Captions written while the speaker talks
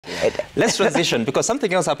Let's transition, because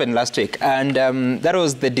something else happened last week, and that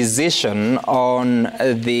was the decision on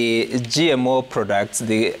the GMO products.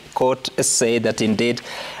 The court said that indeed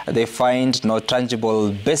they find no tangible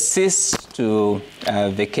basis to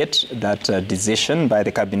vacate that decision by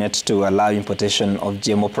the cabinet to allow importation of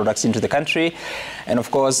GMO products into the country. And of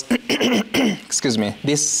course, excuse me,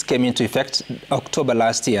 this came into effect October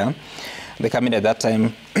last year. The cabinet at that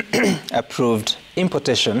time approved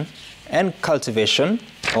importation and cultivation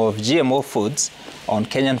of GMO foods on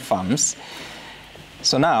Kenyan farms.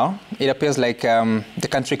 So now it appears like the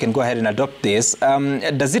country can go ahead and adopt this.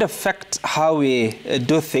 Does it affect how we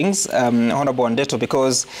do things, Honorable Wandeto?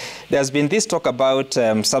 Because there's been this talk about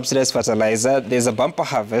subsidized fertilizer. There's a bumper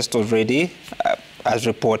harvest already, as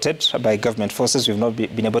reported by government forces. We've not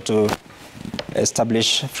been able to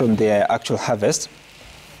establish from the actual harvest.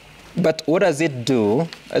 But what does it do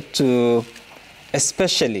to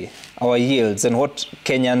especially our yields and what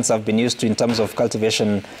Kenyans have been used to in terms of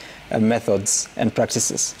cultivation methods and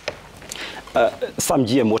practices? Some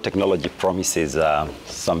GMO technology promises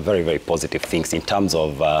some very, very positive things in terms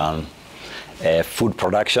of food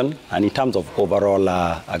production and in terms of overall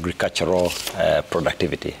agricultural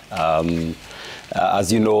productivity.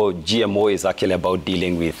 As you know, GMO is actually about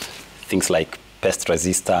dealing with things like pest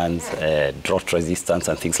resistance, drought resistance,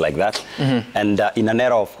 and things like that. Mm-hmm. And in an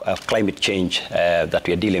era of climate change that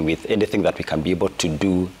we are dealing with, anything that we can be able to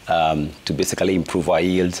do to basically improve our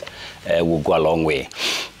yields will go a long way.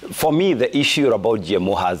 For me, the issue about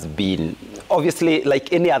GMO has been, obviously,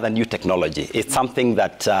 like any other new technology, it's something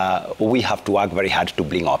that we have to work very hard to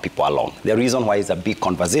bring our people along. The reason why it's a big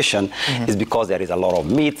conversation is because there is a lot of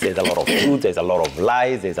myths, there's a lot of truth, there's a lot of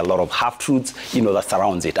lies, there's a lot of half-truths, that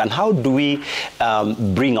surrounds it. And how do we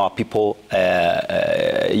bring our people,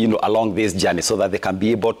 along this journey so that they can be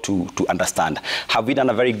able to understand? Have we done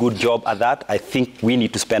a very good job at that? I think we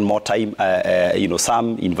need to spend more time,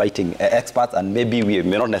 some inviting experts, and maybe we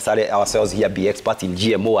may not necessarily ourselves here be experts in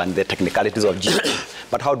GMO and the technicalities of GMO,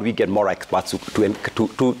 but how do we get more experts to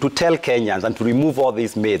tell Kenyans and to remove all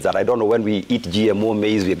these myths that I don't know, when we eat GMO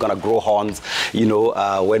maize we're gonna grow horns,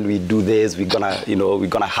 when we do this we're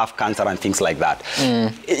gonna have cancer and things like that.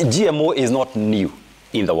 GMO is not new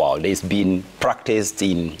in the world. It's been practiced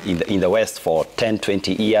in the West for 10,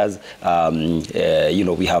 20 years.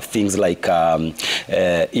 We have things like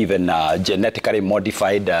even genetically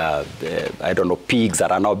modified, pigs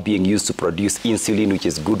that are now being used to produce insulin, which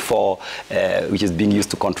is good for, which is being used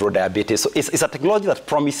to control diabetes. So it's a technology that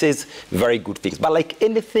promises very good things. But like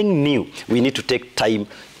anything new, we need to take time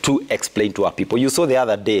to explain to our people. You saw the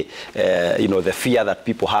other day, the fear that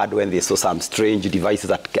people had when they saw some strange devices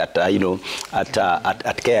at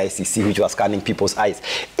KICC, which was scanning people's eyes.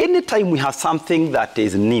 Anytime we have something that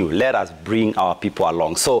is new, let us bring our people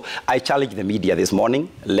along. So I challenge the media this morning,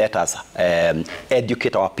 let us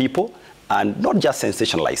educate our people and not just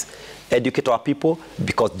sensationalize. Educate our people,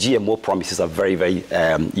 because GMO promises a very, very,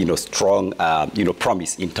 strong,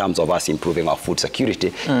 promise in terms of us improving our food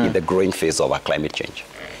security in the growing phase of our climate change.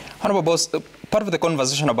 Honorable Boss, part of the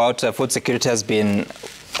conversation about food security has been,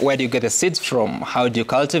 where do you get the seeds from? How do you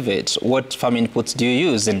cultivate? What farm inputs do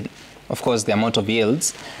you use? And, of course, the amount of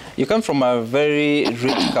yields. You come from a very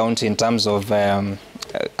rich county in terms of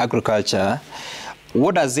agriculture.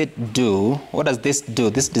 What does it do? What does this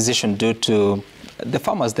decision do to the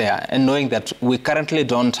farmers there? And knowing that we currently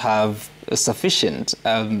don't have sufficient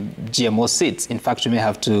GMO seeds. In fact, we may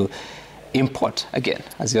have to import again,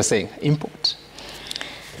 as you're saying, import.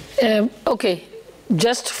 Okay,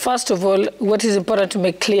 just first of all, what is important to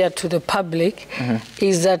make clear to the public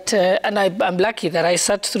is that, and I'm lucky that I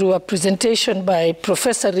sat through a presentation by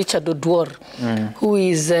Professor Richard Odwor, who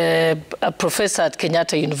is a professor at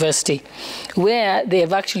Kenyatta University, where they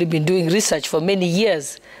have actually been doing research for many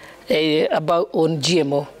years on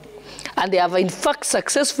GMO. And they have, in fact,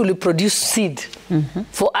 successfully produced seed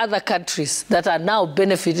for other countries that are now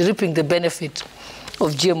reaping the benefit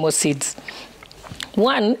of GMO seeds.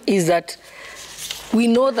 One is that we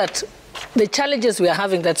know that the challenges we are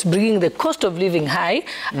having that's bringing the cost of living high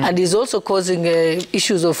and is also causing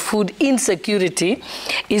issues of food insecurity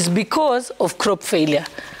is because of crop failure.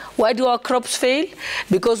 Why do our crops fail?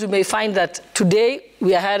 Because we may find that today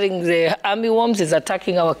we are having the armyworms is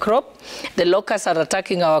attacking our crop, the locusts are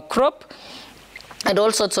attacking our crop, and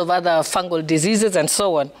all sorts of other fungal diseases and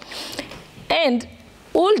so on. And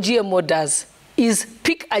all GMO does is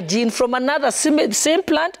pick a gene from another same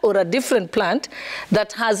plant or a different plant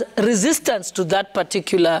that has resistance to that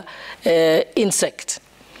particular insect.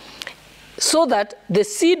 So that the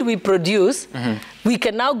seed we produce, we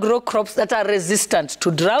can now grow crops that are resistant to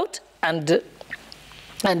drought and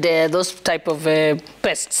and those type of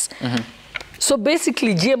pests. So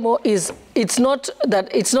basically, GMO it's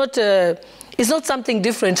not something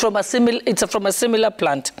different from a similar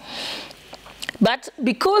plant. But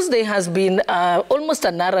because there has been almost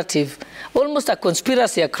a narrative, almost a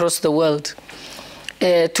conspiracy across the world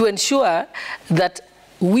to ensure that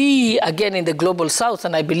we, again in the global south,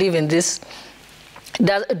 and I believe in this,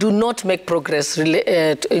 do not make progress in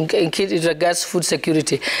regards to food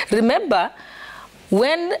security. Remember,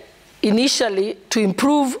 when initially, to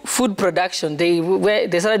improve food production, they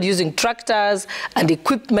started using tractors and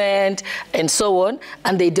equipment and so on,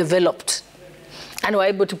 and they developed and were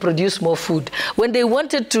able to produce more food. When they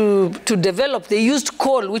wanted to develop, they used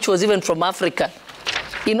coal, which was even from Africa,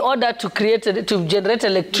 in order to generate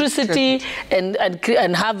electricity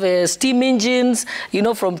and have steam engines,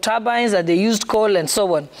 from turbines, and they used coal and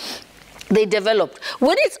so on. They developed.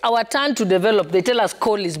 When it's our turn to develop, they tell us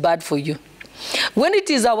coal is bad for you. When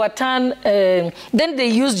it is our turn, then they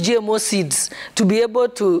use GMO seeds to be able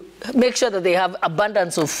to make sure that they have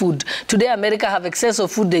abundance of food. Today, America have excess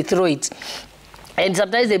of food, they throw it. And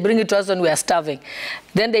sometimes they bring it to us when we are starving.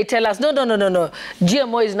 Then they tell us, no,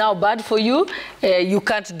 GMO is now bad for you. You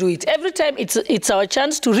can't do it. Every time it's our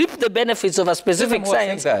chance to reap the benefits of a specific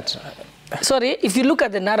science. Sorry, if you look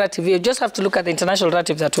at the narrative, you just have to look at the international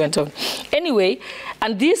narrative that went on. Anyway,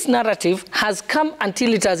 and this narrative has come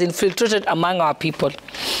until it has infiltrated among our people.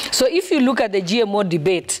 So if you look at the GMO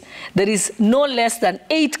debate, there is no less than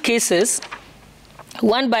 8 cases,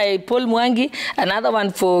 one by Paul Mwangi, another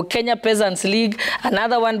one for Kenya Peasants League,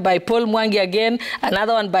 another one by Paul Mwangi again,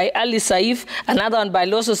 another one by Ali Saif, another one by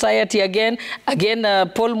Law Society again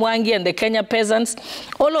Paul Mwangi and the Kenya Peasants,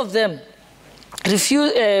 all of them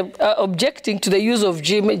objecting to the use of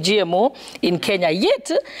GMO in Kenya.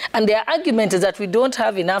 Yet, and their argument is that we don't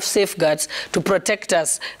have enough safeguards to protect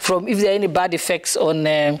us from if there are any bad effects on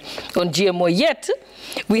GMO. Yet,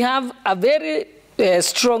 we have a very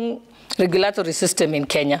strong regulatory system in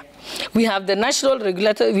Kenya. We have the national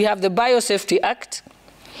regulatory, we have the Biosafety Act,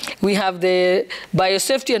 we have the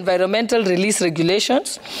Biosafety Environmental Release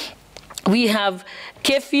Regulations, we have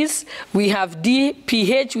KEFIS, we have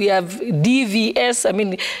DPH, we have DVS,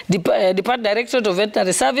 Department Directorate of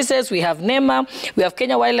Veterinary Services, we have NEMA, we have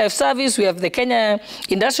Kenya Wildlife Service, we have the Kenya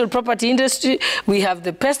Industrial Property Industry, we have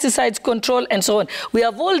the pesticides control, and so on. We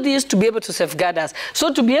have all these to be able to safeguard us.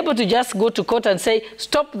 So to be able to just go to court and say,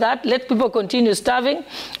 stop that, let people continue starving,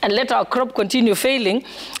 and let our crop continue failing,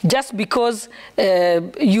 just because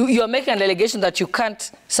you are making an allegation that you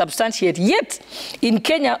can't substantiate. Yet, in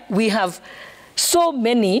Kenya, we have so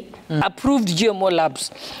many approved GMO labs.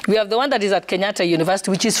 We have the one that is at Kenyatta University,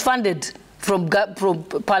 which is funded from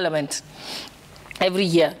Parliament every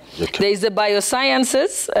year. Okay. There is the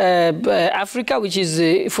Biosciences Africa, which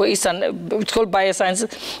is for Eastern, it's called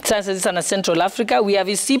Biosciences Eastern and Central Africa. We have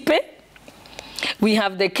ISIPE. We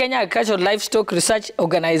have the Kenya Agricultural Livestock Research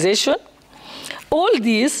Organization. All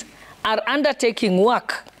these are undertaking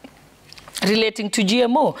work relating to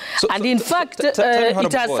GMO. And in fact, it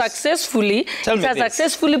has successfully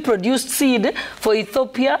produced seed for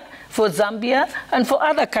Ethiopia, for Zambia, and for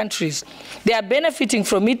other countries. They are benefiting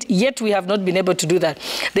from it, yet we have not been able to do that.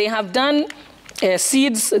 They have done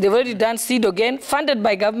seeds, they've already done seed again, funded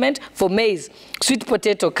by government for maize, sweet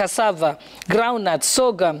potato, cassava, groundnut,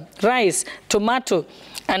 sorghum, rice, tomato,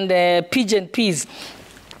 and pigeon peas.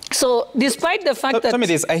 So, despite the fact that... Tell me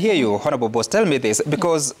this, I hear you, Honorable Boss, tell me this,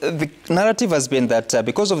 because the narrative has been that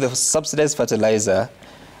because of the subsidized fertilizer,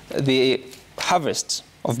 the harvest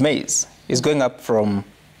of maize is going up from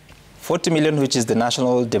 40 million, which is the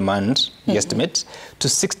national demand estimate, to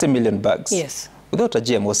 60 million bags. Yes. Without a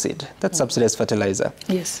GMO seed. That's subsidized fertilizer.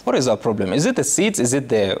 Yes. What is our problem? Is it the seeds? Is it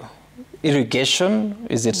the irrigation?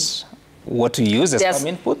 Is it... what we use as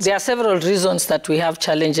farm inputs? There are several reasons that we have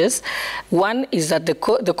challenges. One is that the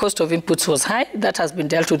cost of inputs was high. That has been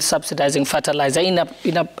dealt with subsidizing fertilizer in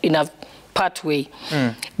a part way.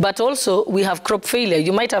 But also, we have crop failure.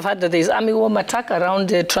 You might have heard that there is armyworm attack around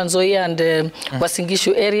the Trans Nzoia and Uasin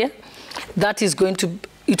Gishu area. That is going to...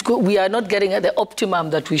 we are not getting at the optimum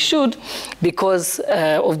that we should because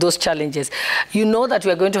of those challenges. You know that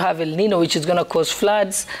we are going to have El Nino, which is going to cause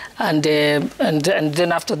floods, and then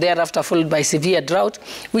thereafter followed by severe drought,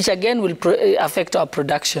 which again will affect our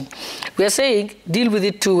production. We are saying deal with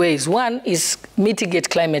it 2 ways. One is mitigate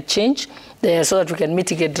climate change, so that we can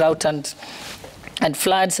mitigate drought and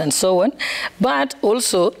floods and so on. But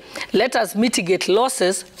also, let us mitigate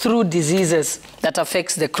losses through diseases that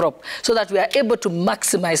affects the crop so that we are able to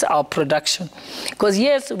maximize our production. Because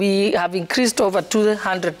yes, we have increased over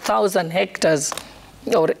 200,000 hectares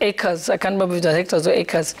or acres, I can't remember if it's hectares or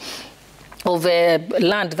acres, of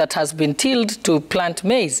land that has been tilled to plant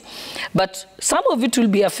maize. But some of it will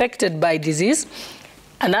be affected by disease.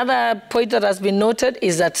 Another point that has been noted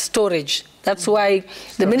is that storage. That's why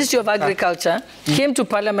the Ministry of Agriculture came to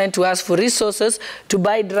Parliament to ask for resources to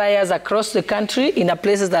buy dryers across the country in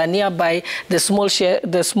places that are nearby the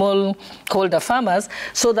smallholder farmers,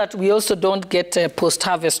 so that we also don't get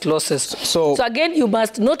post-harvest losses. So again, you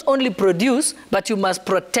must not only produce, but you must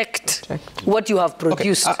protect what you have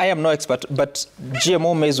produced. Okay. I am no expert, but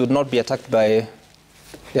GMO maize would not be attacked by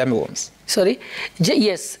the armyworms. Sorry?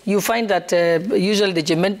 Yes, you find that usually the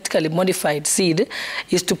genetically modified seed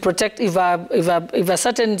is to protect if a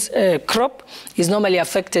certain crop is normally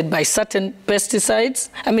affected by certain pests,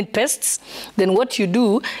 then what you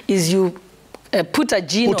do is you put a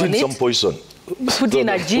gene on it. Put in some poison. Put in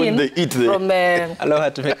a gene from allow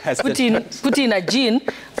her to make her put in a gene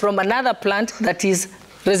from another plant that is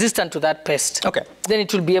resistant to that pest. Okay. Then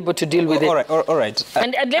it will be able to deal with it. All right.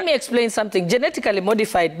 And let me explain something. Genetically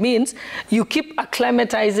modified means you keep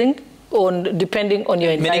acclimatizing depending on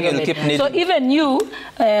your environment. So even you,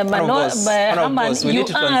 Haman, you are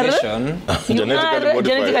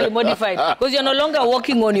genetically modified because you're no longer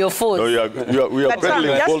walking on your foes. No, we are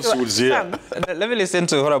peddling falsehoods here. Let me listen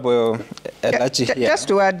to Honorable Elachi. Just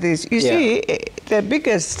to add this, you see, the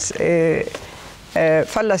biggest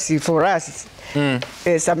fallacy for us,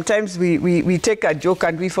 sometimes we take a joke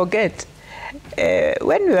and we forget.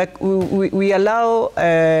 When we allow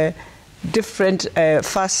different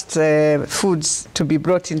fast foods to be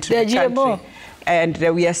brought into the country, GMO. And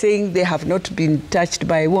we are saying they have not been touched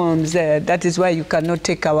by worms. That is why you cannot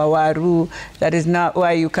take our waru. That is not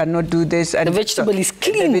why you cannot do this. And the vegetable is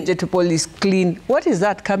clean. The vegetable is clean. What is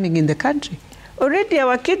that coming in the country? Already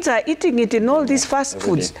our kids are eating it in all these fast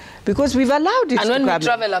foods because we've allowed it to come. And when we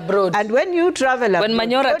travel abroad. And when you travel abroad. When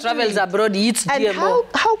Manyora travels abroad, he eats GMO.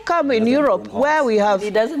 How come in Europe, where we have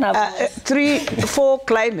 3-4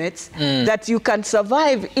 climates, that you can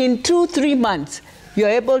survive in 2-3 months, you're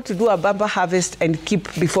able to do a bumper harvest and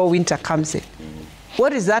keep before winter comes in?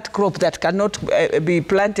 What is that crop that cannot be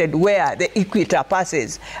planted where the equator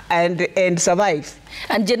passes and survive?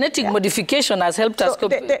 And genetic modification has helped us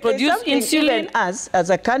produce insulin. Even us as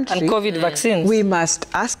a country, and COVID vaccines. We must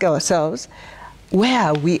ask ourselves, where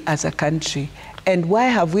are we as a country? And why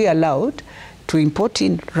have we allowed to import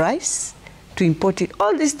in rice, to import in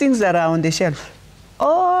all these things that are on the shelf?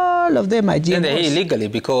 All of them are GMOs. And they're illegally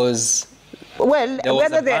because... Well,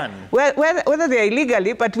 whether they're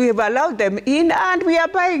illegally, but we have allowed them in and we are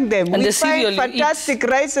buying them. And we find fantastic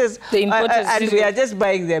rices and we are just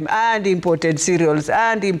buying them. And imported cereals,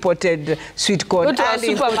 and imported sweet corn, and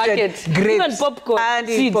imported grapes, even popcorn, and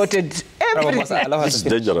imported everything. It's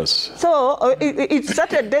dangerous. So it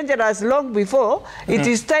started dangerous long before. It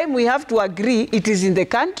is time we have to agree it is in the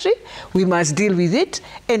country. We must deal with it,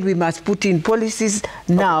 and we must put in policies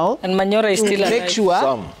now and Manyora is to still make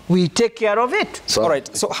sure we take care of it. All right.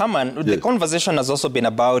 So, Haman, the conversation has also been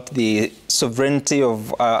about the sovereignty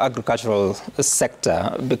of agricultural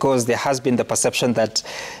sector, because there has been the perception that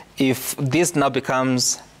if this now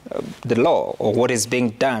becomes the law or what is being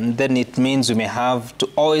done, then it means we may have to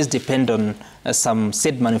always depend on some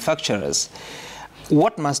seed manufacturers.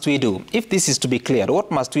 What must we do? If this is to be cleared,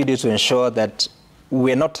 what must we do to ensure that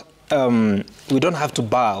we're not, we don't have to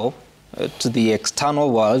bow to the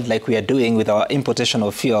external world like we are doing with our importation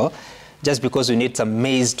of fuel, just because we need some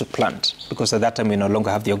maize to plant, because at that time we no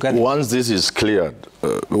longer have the organic. Once this is cleared,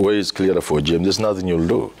 the way is clearer for GM, there's nothing you'll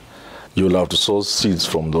do. You'll have to source seeds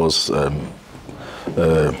from those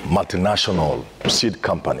multinational seed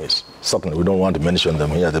companies. Certainly, we don't want to mention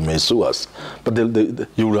them here, they may sue us, but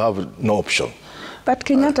you will have no option. But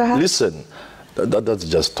Kenyatta has... Listen, that's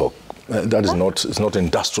just talk. That is not, it's not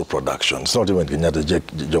industrial production. It's not even Kenyatta,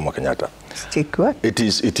 Jomo Kenyatta. Take what? It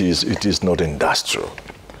is not industrial.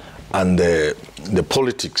 And the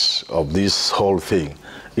politics of this whole thing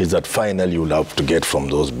is that finally you'll have to get from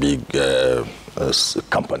those big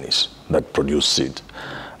companies that produce seed.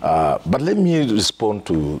 But let me respond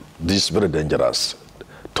to this very dangerous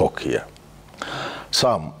talk here.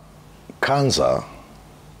 Sam, cancer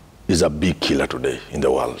is a big killer today in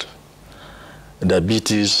the world.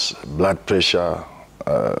 Diabetes, blood pressure,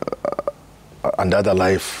 and other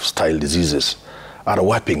lifestyle diseases are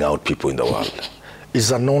wiping out people in the world.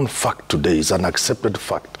 It's a known fact today, it's an accepted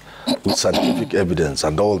fact with scientific evidence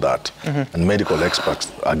and all that, and medical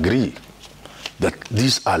experts agree that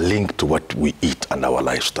these are linked to what we eat and our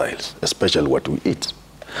lifestyles, especially what we eat.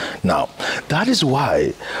 Now, that is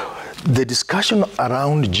why the discussion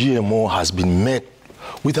around GMO has been met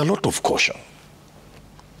with a lot of caution.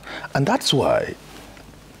 And that's why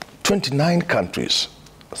 29 countries,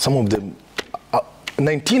 some of them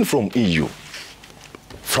 19 from EU,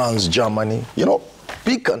 France, Germany, you know,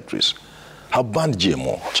 big countries have banned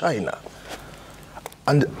GMO, China.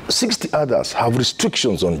 And 60 others have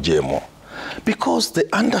restrictions on GMO because they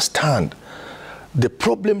understand the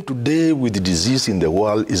problem today with the disease in the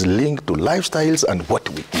world is linked to lifestyles and what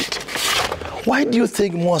we eat. Why do you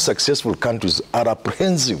think more successful countries are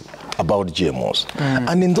apprehensive about GMOs?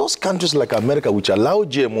 And in those countries like America, which allow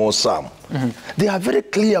GMO some, they are very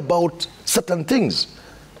clear about certain things.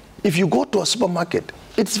 If you go to a supermarket,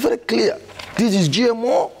 it's very clear. This is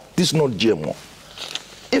GMO, this is not GMO.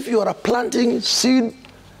 If you are planting seed,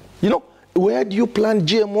 you know, where do you plant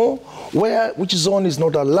GMO? Which zone is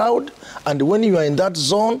not allowed? And when you are in that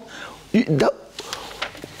zone, that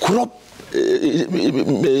crop,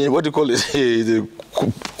 what do you call it? The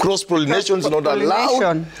cross-pollination is not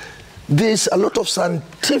allowed. There's a lot of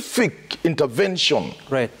scientific intervention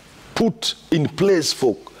put in place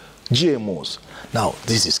for GMOs. Now,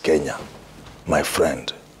 this is Kenya, my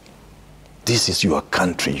friend. This is your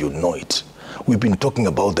country, you know it. We've been talking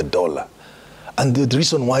about the dollar. And the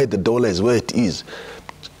reason why the dollar is where it is,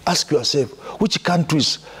 ask yourself, which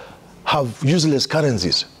countries have useless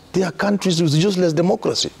currencies? They are countries with useless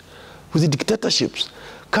democracy, with dictatorships,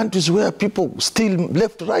 countries where people steal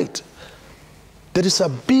left, right. There is a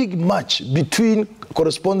big match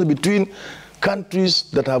corresponding between countries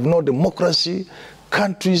that have no democracy,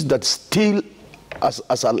 countries that steal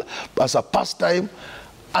as a pastime,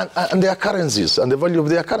 and their currencies, and the value of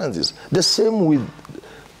their currencies. The same with,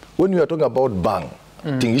 when you are talking about bang,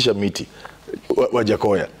 Tingisha Miti,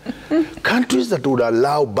 Wajakoya. Countries that would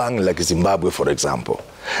allow bang like Zimbabwe, for example,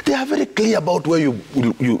 they are very clear about where you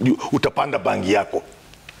utapanda bang yako.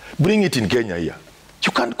 Bring it in Kenya here.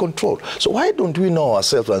 You can't control. So why don't we know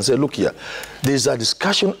ourselves and say, look here, there's a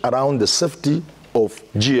discussion around the safety of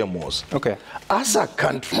GMOs. Okay. As a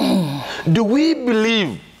country, do we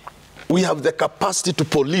believe we have the capacity to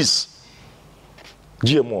police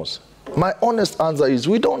GMOs? My honest answer is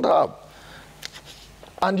we don't have.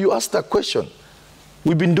 And you asked that question.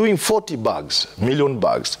 We've been doing 40 bags, million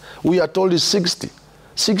bags. We are told it's 60.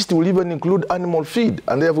 60 will even include animal feed,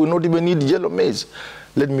 and therefore we not even need yellow maize.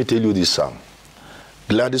 Let me tell you this, Sam.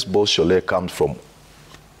 Gladys Bosch-Cholet comes from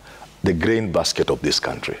the grain basket of this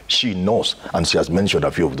country. She knows, and she has mentioned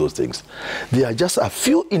a few of those things. There are just a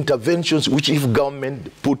few interventions which, if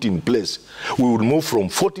government put in place, we would move from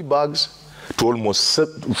 40 bags to almost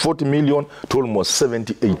 40 million to almost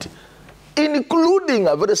 70, 80, including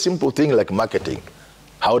a very simple thing like marketing.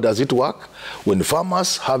 How does it work? When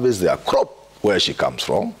farmers harvest their crop, where she comes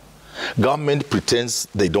from, government pretends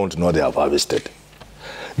they don't know they have harvested.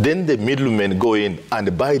 Then the middlemen go in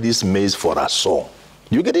and buy this maize for a sow.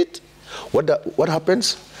 You get it? What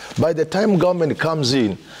happens? By the time government comes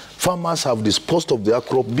in, farmers have disposed of their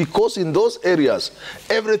crop because in those areas,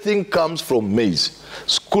 everything comes from maize.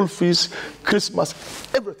 School fees, Christmas,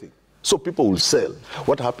 everything. So people will sell.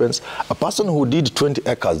 What happens? A person who did 20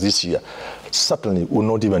 acres this year certainly will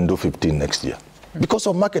not even do 15 next year. Because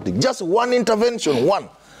of marketing. Just one intervention, one.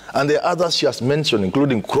 And the others she has mentioned,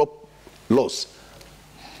 including crop loss.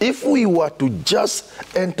 If we were to just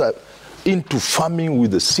enter into farming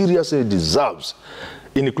with the seriousness it deserves,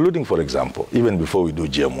 including, for example, even before we do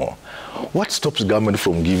GMO, what stops government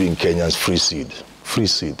from giving Kenyans free seed? Free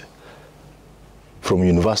seed. From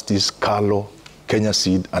universities, Carlo, Kenya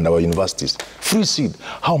Seed, and our universities. Free seed.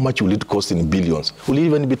 How much will it cost in billions? Will it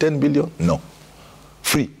even be 10 billion? No.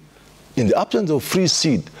 Free. In the absence of free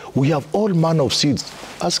seed, we have all manner of seeds.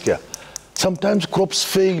 Ask here. Sometimes crops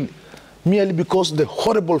fail merely because of the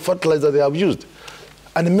horrible fertilizer they have used.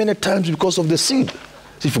 And many times because of the seed.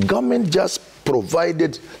 If government just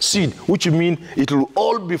provided seed, which means it will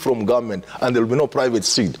all be from government and there will be no private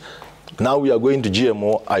seed. Now we are going to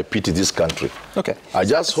GMO. I pity this country. Okay. I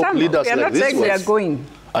just hope leaders like this. We are not saying we are going.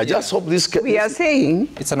 I just hope this. We are saying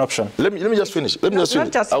it's an option. Let me just finish. Let me just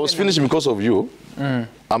finish. I was finishing because of you.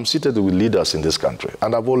 I'm seated with leaders in this country,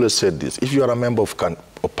 and I've always said this: if you are a member of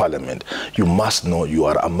Parliament, you must know you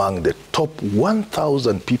are among the top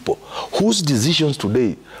 1,000 people whose decisions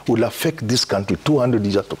today will affect this country 200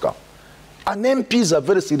 years to come. An MP is a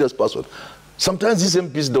very serious person. Sometimes these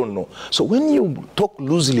MPs don't know. So when you talk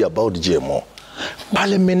loosely about GMO,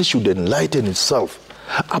 Parliament should enlighten itself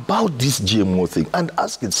about this GMO thing and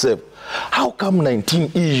ask itself, how come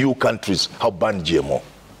 19 EU countries have banned GMO?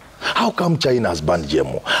 How come China has banned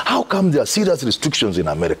GMO? How come there are serious restrictions in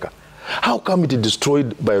America? How come it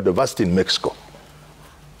destroyed biodiversity in Mexico?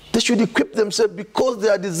 They should equip themselves because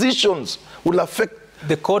their decisions will affect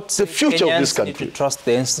The court the future of this country. Need to trust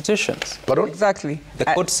the institutions. Pardon? Exactly. The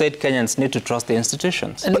court said Kenyans need to trust the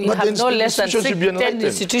institutions. And we have no less than 10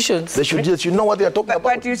 institutions. They should know what they are talking about.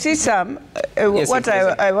 But you see, Sam, what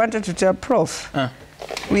I wanted to tell Prof,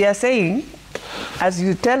 we are saying, as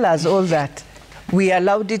you tell us all that, we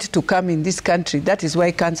allowed it to come in this country. That is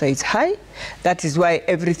why cancer is high. That is why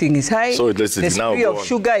everything is high. So the spree of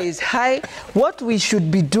sugar is high. What we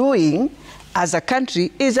should be doing as a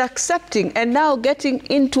country is accepting and now getting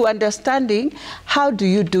into understanding how do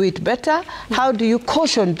you do it better, how do you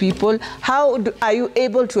caution people, how are you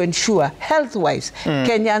able to ensure health-wise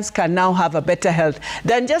Kenyans can now have a better health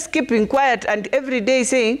than just keeping quiet and every day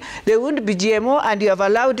saying there won't be GMO and you have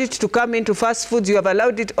allowed it to come into fast foods, you have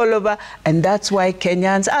allowed it all over, and that's why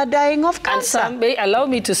Kenyans are dying of cancer. And Sam, allow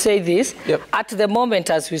me to say this, at the moment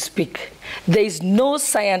as we speak, there is no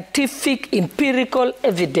scientific empirical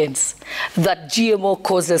evidence that GMO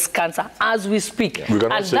causes cancer as we speak. And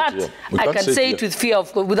that I can say it with fear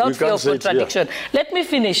of, without fear of contradiction. Let me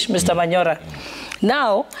finish, Mr. Manyora.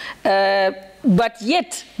 Now, but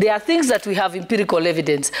yet, there are things that we have empirical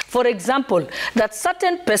evidence. For example, that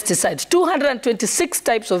certain pesticides, 226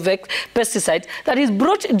 types of pesticides that is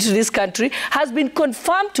brought into this country has been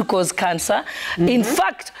confirmed to cause cancer. In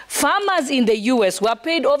fact, farmers in the US were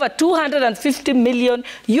paid over $250 million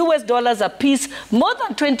a piece more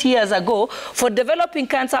than 20 years ago for developing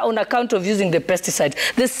cancer on account of using the pesticides.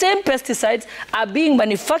 The same pesticides are being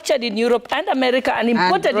manufactured in Europe and America and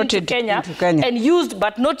imported into Kenya and used,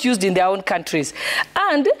 but not used in their own country.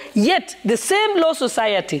 And yet, the same Law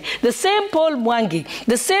Society, the same Paul Mwangi,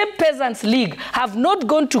 the same Peasants League have not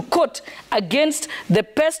gone to court against the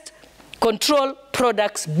Pest Control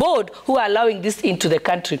Products Board who are allowing this into the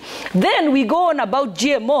country. Then we go on about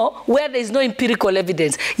GMO where there is no empirical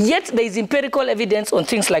evidence. Yet there is empirical evidence on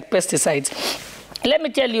things like pesticides. Let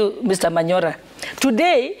me tell you, Mr. Manyora,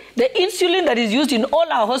 today, the insulin that is used in all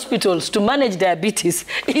our hospitals to manage diabetes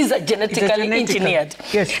is genetically engineered.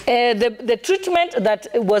 Yes. The treatment that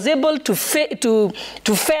was able to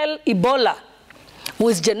fail Ebola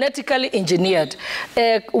was genetically engineered.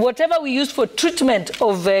 Whatever we used for treatment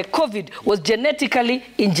of COVID was genetically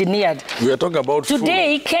engineered. We are talking about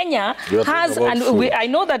today, food. Kenya has, and I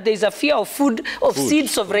know that there is a fear of seed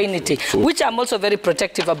sovereignty, which I'm also very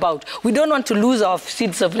protective about. We don't want to lose our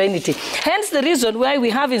seed sovereignty. Hence the reason why we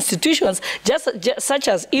have institutions such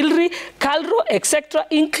as ILRI, CALRO, etc.,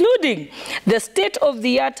 including the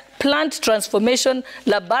state-of-the-art plant transformation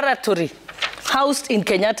laboratory housed in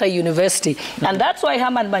Kenyatta University. And that's why,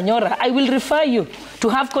 Herman Manyora, I will refer you to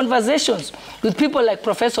have conversations with people like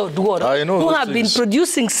Professor Duor, who have been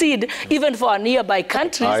producing seed even for our nearby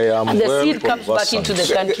countries, and the seed comes back into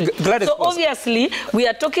the country. So obviously, we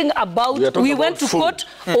are talking about, we went to court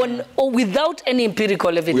on or without any empirical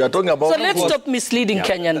evidence. We are talking about so let's stop misleading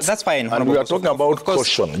Kenyans. That's fine. And we are talking about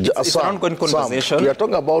caution. It's an ongoing conversation. We are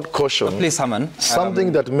talking about caution. Please, Herman.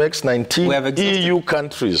 Something that makes 19 EU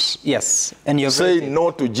countries and say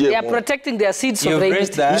no to GMO. They are protecting their seed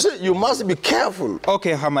sovereignty. You say you must be careful.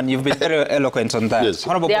 Okay, Herman, you've been very eloquent on that. Yes.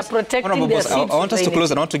 They are protecting their seed sovereignty. I want us to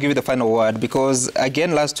close and I want to give you the final word because,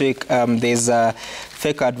 again, last week there's a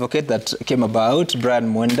fake advocate that came about,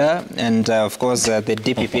 Brian Mwenda, and of course the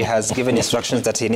DPP has given instructions that he